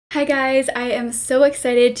Hi guys, I am so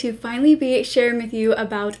excited to finally be sharing with you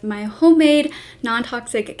about my homemade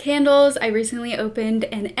non-toxic candles. I recently opened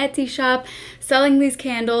an Etsy shop selling these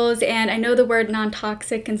candles, and I know the word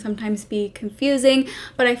non-toxic can sometimes be confusing,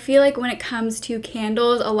 but I feel like when it comes to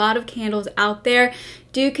candles, a lot of candles out there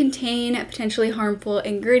do contain potentially harmful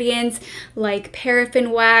ingredients like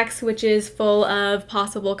paraffin wax, which is full of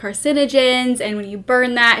possible carcinogens, and when you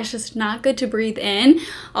burn that, it's just not good to breathe in.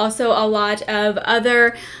 Also, a lot of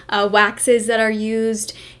other waxes that are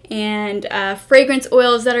used and fragrance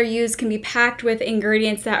oils that are used can be packed with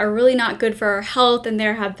ingredients that are really not good for our health, and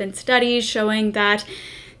there have been studies showing that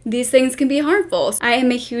these things can be harmful. I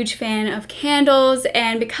am a huge fan of candles,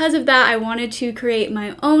 and because of that, I wanted to create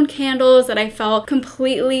my own candles that I felt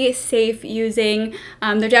completely safe using.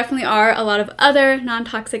 There definitely are a lot of other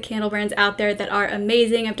non-toxic candle brands out there that are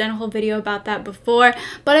amazing. I've done a whole video about that before,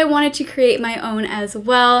 but I wanted to create my own as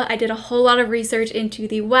well. I did a whole lot of research into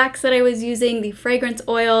the wax that I was using, the fragrance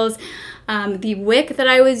oils, the wick that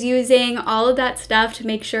I was using, all of that stuff to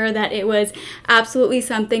make sure that it was absolutely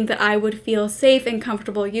something that I would feel safe and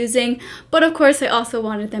comfortable using. But of course, I also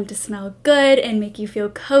wanted them to smell good and make you feel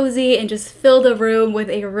cozy and just fill the room with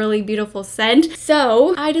a really beautiful scent.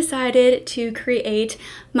 So I decided to create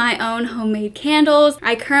my own homemade candles.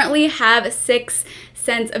 I currently have 6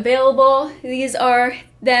 scents available. These are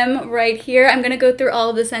them right here. I'm gonna go through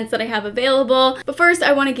all of the scents that I have available, but first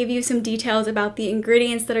I want to give you some details about the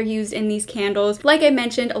ingredients that are used in these candles. Like I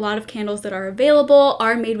mentioned, a lot of candles that are available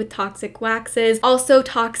are made with toxic waxes, also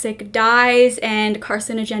toxic dyes and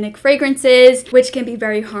carcinogenic fragrances, which can be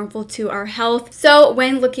very harmful to our health. So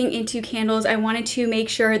when looking into candles, I wanted to make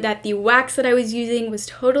sure that the wax that I was using was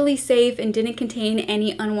totally safe and didn't contain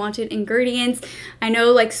any unwanted ingredients. I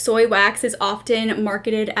know like soy wax is often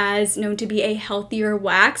marketed as known to be a healthier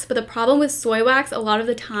wax, but the problem with soy wax a lot of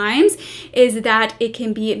the times is that it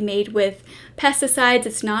can be made with pesticides.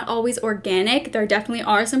 It's not always organic. There definitely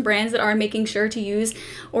are some brands that are making sure to use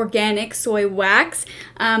organic soy wax,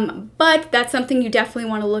 but that's something you definitely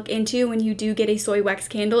want to look into when you do get a soy wax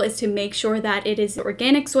candle, is to make sure that it is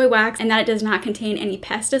organic soy wax and that it does not contain any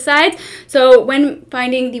pesticides. So when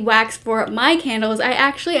finding the wax for my candles, I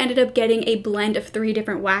actually ended up getting a blend of 3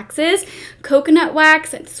 different waxes: coconut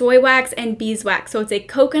wax, soy wax, and beeswax. So it's a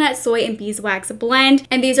coconut, soy, and beeswax blend,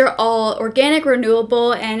 and these are all organic,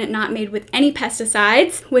 renewable, and not made with any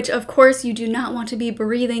pesticides, which of course you do not want to be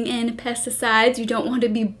breathing in pesticides. You don't want to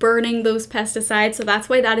be burning those pesticides, so that's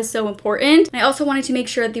why that is so important. I also wanted to make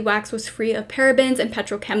sure that the wax was free of parabens and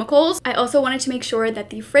petrochemicals. I also wanted to make sure that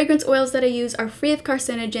the fragrance oils that I use are free of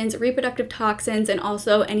carcinogens, reproductive toxins, and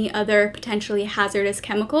also any other potentially hazardous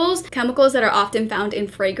chemicals that are often found in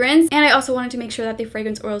fragrance. And I also wanted to make sure that the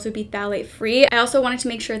fragrance oils would be phthalate free. I also wanted to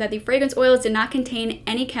make sure that the fragrance oils did not contain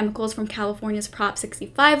any chemicals from California's Prop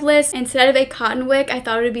 65 list. Instead of a cotton wick, I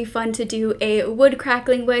thought it would be fun to do a wood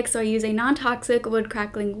crackling wick, so I use a non-toxic wood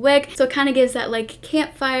crackling wick. So it kind of gives that like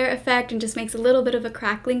campfire effect and just makes a little bit of a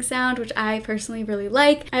crackling sound, which I personally really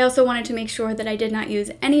like. I also wanted to make sure that I did not use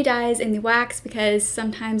any dyes in the wax, because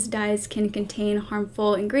sometimes dyes can contain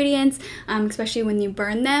harmful ingredients, especially when you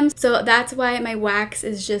burn them. So that's why my wax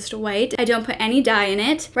is just white. I don't put any dye in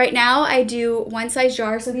it. Right now I do 1 size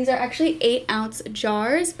jar, so these are actually 8-ounce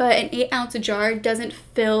jars, but an 8-ounce jar doesn't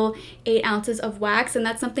fill 8 ounces of wax, and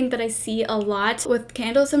that's something that I see a lot with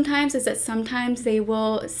candles sometimes, is that sometimes they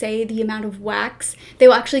will say the amount of wax. They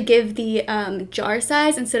will actually give the jar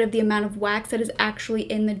size instead of the amount of wax that is actually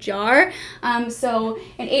in the jar. So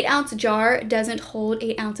an 8-ounce jar doesn't hold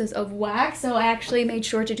 8 ounces of wax, so I actually made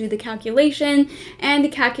sure to do the calculation, and the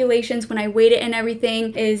calculations when I weighed it and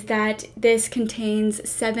everything is that this contains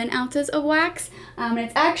 7 ounces of wax, and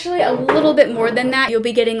it's actually a little bit more than that. You'll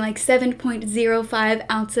be getting like 7.05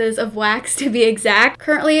 ounces of wax to be exact.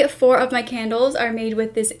 Currently 4 of my candles are made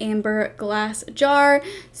with this amber glass jar,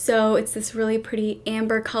 so it's this really pretty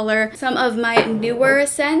amber color. Some of my newer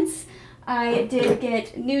scents, I did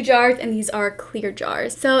get new jars, and these are clear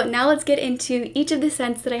jars. So now let's get into each of the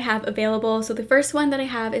scents that I have available. So the first one that I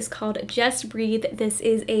have is called Just Breathe. This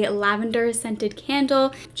is a lavender scented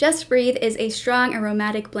candle. Just Breathe is a strong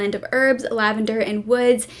aromatic blend of herbs, lavender and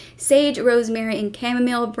woods, sage, rosemary, and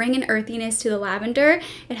chamomile bring an earthiness to the lavender.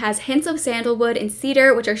 It has hints of sandalwood and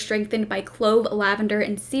cedar, which are strengthened by clove, lavender,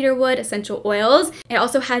 and cedarwood essential oils. It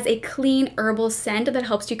also has a clean herbal scent that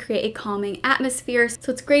helps to create a calming atmosphere.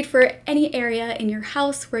 So it's great for any any area in your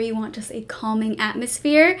house where you want just a calming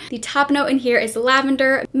atmosphere. The top note in here is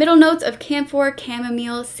lavender, middle notes of camphor,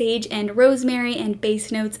 chamomile, sage, and rosemary, and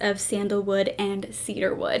base notes of sandalwood and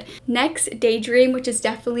cedarwood. Next, Daydream, which is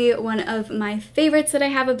definitely one of my favorites that I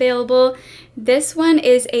have available. This one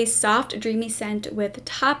is a soft, dreamy scent with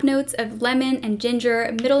top notes of lemon and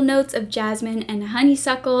ginger, middle notes of jasmine and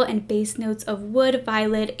honeysuckle, and base notes of wood,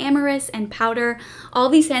 violet, amorous, and powder. All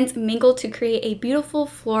these scents mingle to create a beautiful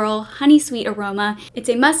floral, honey sweet aroma. It's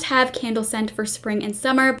a must-have candle scent for spring and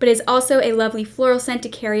summer, but is also a lovely floral scent to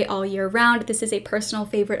carry all year round. This is a personal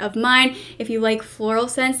favorite of mine. If you like floral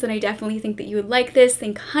scents, then I definitely think that you would like this.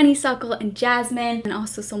 Think honeysuckle and jasmine, and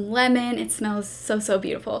also some lemon. It smells so, so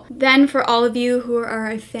beautiful. Then for all of you who are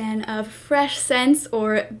a fan of fresh scents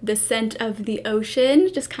or the scent of the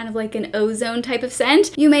ocean, just kind of like an ozone type of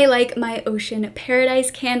scent, you may like my Ocean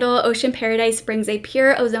Paradise candle. Ocean Paradise brings a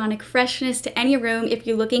pure ozonic freshness to any room. If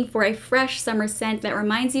you're looking for a fresh summer scent that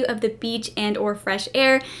reminds you of the beach and or fresh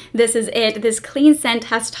air, this is it. This clean scent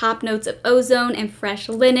has top notes of ozone and fresh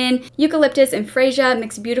linen, eucalyptus and freesia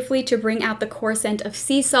mixed beautifully to bring out the core scent of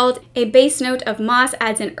sea salt. A base note of moss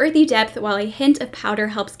adds an earthy depth, while a hint of powder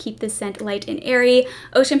helps keep the scent light and airy.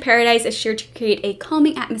 Ocean Paradise is sure to create a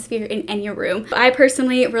calming atmosphere in any room. I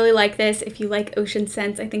personally really like this. If you like ocean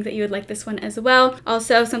scents, I think that you would like this one as well.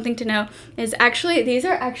 Also, something to know is these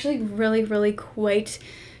are actually really quite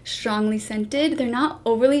strongly scented. They're not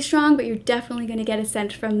overly strong, but you're definitely going to get a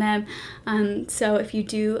scent from them. So if you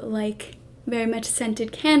do like very much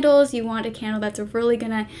scented candles, you want a candle that's really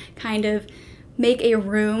gonna kind of make a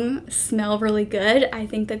room smell really good, I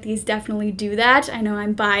think that these definitely do that. I know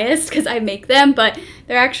I'm biased because I make them, but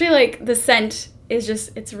they're actually like, the scent is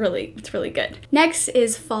just, it's really good. Next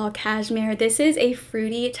is Fall Cashmere. This is a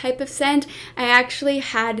fruity type of scent. I actually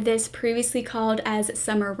had this previously called as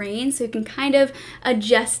Summer Rain, so you can kind of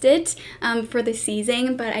adjust it for the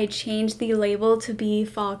season, but I changed the label to be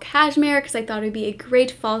Fall Cashmere because I thought it would be a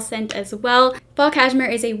great fall scent as well. Fall Cashmere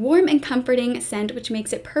is a warm and comforting scent which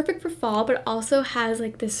makes it perfect for fall, but also has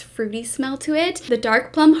like this fruity smell to it. The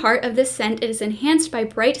dark plum heart of this scent is enhanced by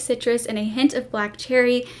bright citrus and a hint of black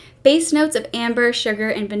cherry. Base notes of amber, sugar,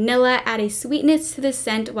 and vanilla add a sweetness to the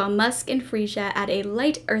scent, while musk and freesia add a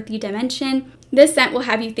light, earthy dimension. This scent will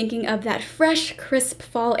have you thinking of that fresh, crisp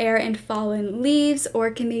fall air and fallen leaves, or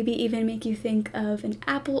can maybe even make you think of an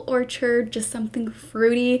apple orchard, just something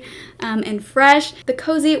fruity and fresh. The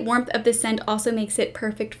cozy warmth of the scent also makes it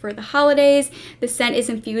perfect for the holidays. The scent is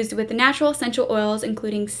infused with natural essential oils,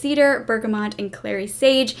 including cedar, bergamot, and clary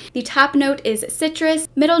sage. The top note is citrus,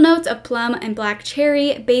 middle notes of plum and black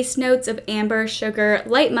cherry, base notes of amber, sugar,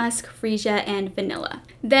 light musk, freesia, and vanilla.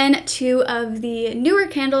 Then two of the newer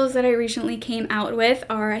candles that I recently came out with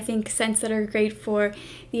are, I think, scents that are great for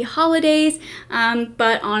the holidays,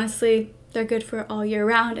 but honestly, they're good for all year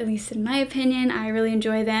round, at least in my opinion. I really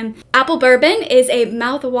enjoy them. Apple Bourbon is a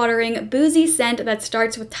mouth-watering, boozy scent that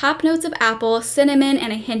starts with top notes of apple, cinnamon,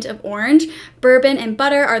 and a hint of orange. Bourbon and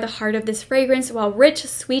butter are the heart of this fragrance, while rich,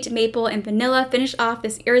 sweet maple and vanilla finish off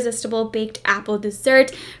this irresistible baked apple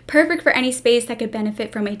dessert. Perfect for any space that could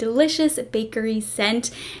benefit from a delicious bakery scent.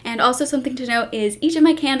 And also something to note is each of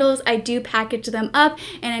my candles, I do package them up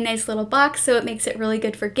in a nice little box, so it makes it really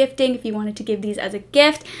good for gifting if you wanted to give these as a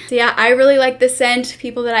gift. So yeah, I really like this scent.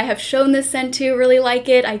 People that I have shown this scent to really like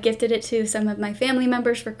it. I gifted it to some of my family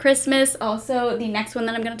members for Christmas. Also, the next one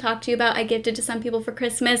that I'm going to talk to you about, I gifted to some people for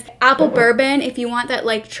Christmas. Apple Bourbon, if you want that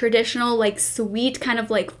like traditional, like sweet kind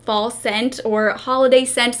of like fall scent or holiday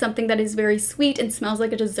scent, something that is very sweet and smells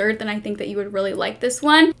like a dessert, then I think that you would really like this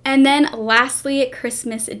one. And then lastly,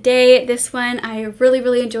 Christmas Day. This one I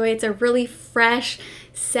really enjoy. It's a really fresh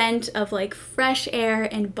scent of like fresh air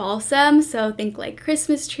and balsam, so think like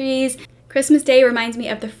Christmas trees. Christmas Day reminds me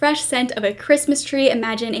of the fresh scent of a Christmas tree.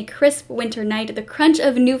 Imagine a crisp winter night, the crunch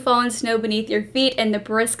of new fallen snow beneath your feet, and the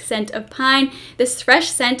brisk scent of pine. This fresh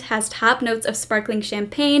scent has top notes of sparkling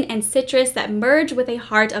champagne and citrus that merge with a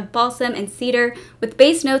heart of balsam and cedar, with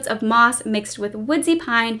base notes of moss mixed with woodsy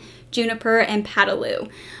pine, juniper, and padaloo.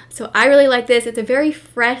 So I really like this. It's a very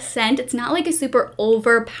fresh scent. It's not like a super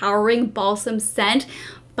overpowering balsam scent,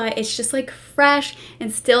 but it's just like fresh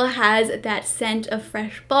and still has that scent of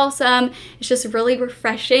fresh balsam. It's just really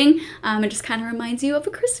refreshing. It just kind of reminds you of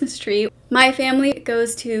a Christmas tree. My family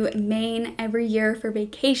goes to Maine every year for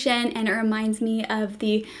vacation, and it reminds me of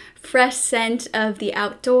the fresh scent of the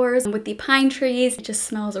outdoors with the pine trees. It just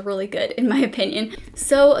smells really good in my opinion.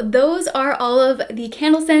 So those are all of the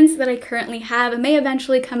candle scents that I currently have. I may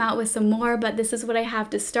eventually come out with some more, but this is what I have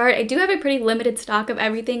to start. I do have a pretty limited stock of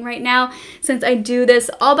everything right now since I do this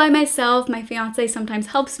all all by myself. My fiance sometimes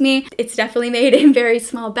helps me. It's definitely made in very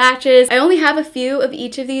small batches. I only have a few of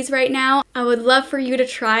each of these right now. I would love for you to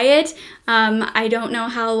try it. I don't know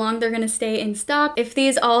how long they're gonna stay in stock. If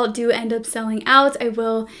these all do end up selling out, I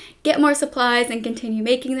will get more supplies and continue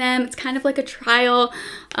making them. It's kind of like a trial.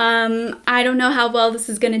 I don't know how well this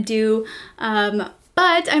is gonna do.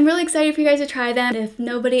 But I'm really excited for you guys to try them. If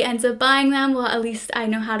nobody ends up buying them, well, at least I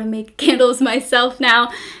know how to make candles myself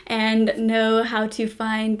now and know how to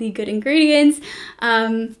find the good ingredients.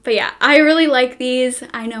 But yeah, I really like these.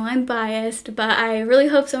 I know I'm biased, but I really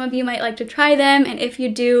hope some of you might like to try them. And if you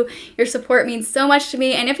do, your support means so much to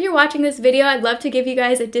me. And if you're watching this video, I'd love to give you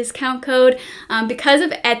guys a discount code. Because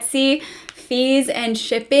of Etsy fees and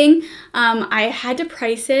shipping, I had to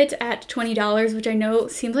price it at $20, which I know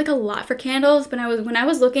seems like a lot for candles, but when I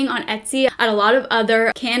was looking on Etsy at a lot of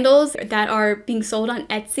other candles that are being sold on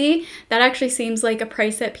Etsy, that actually seems like a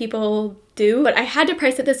price that people do. But I had to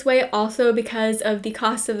price it this way also because of the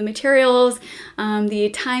cost of the materials, the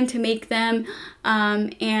time to make them,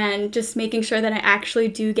 and just making sure that I actually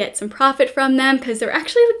do get some profit from them, because they're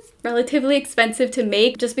actually relatively expensive to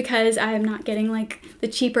make. Just because I am not getting like the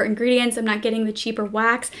cheaper ingredients, I'm not getting the cheaper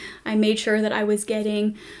wax, I made sure that I was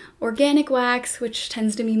getting organic wax, which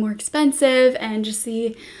tends to be more expensive, and just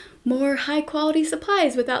the more high quality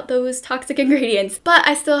supplies without those toxic ingredients. But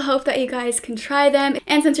I still hope that you guys can try them.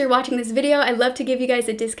 And since you're watching this video, I'd love to give you guys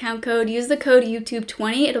a discount code. Use the code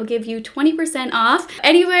YouTube20. It'll give you 20% off.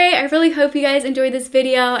 Anyway, I really hope you guys enjoyed this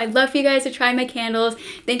video. I'd love for you guys to try my candles.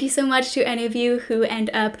 Thank you so much to any of you who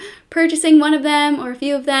end up purchasing one of them or a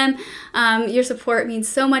few of them. Your support means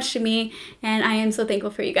so much to me, and I am so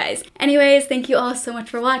thankful for you guys. Anyways, thank you all so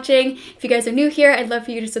much for watching. If you guys are new here, I'd love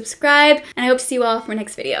for you to subscribe, and I hope to see you all for my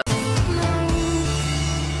next video.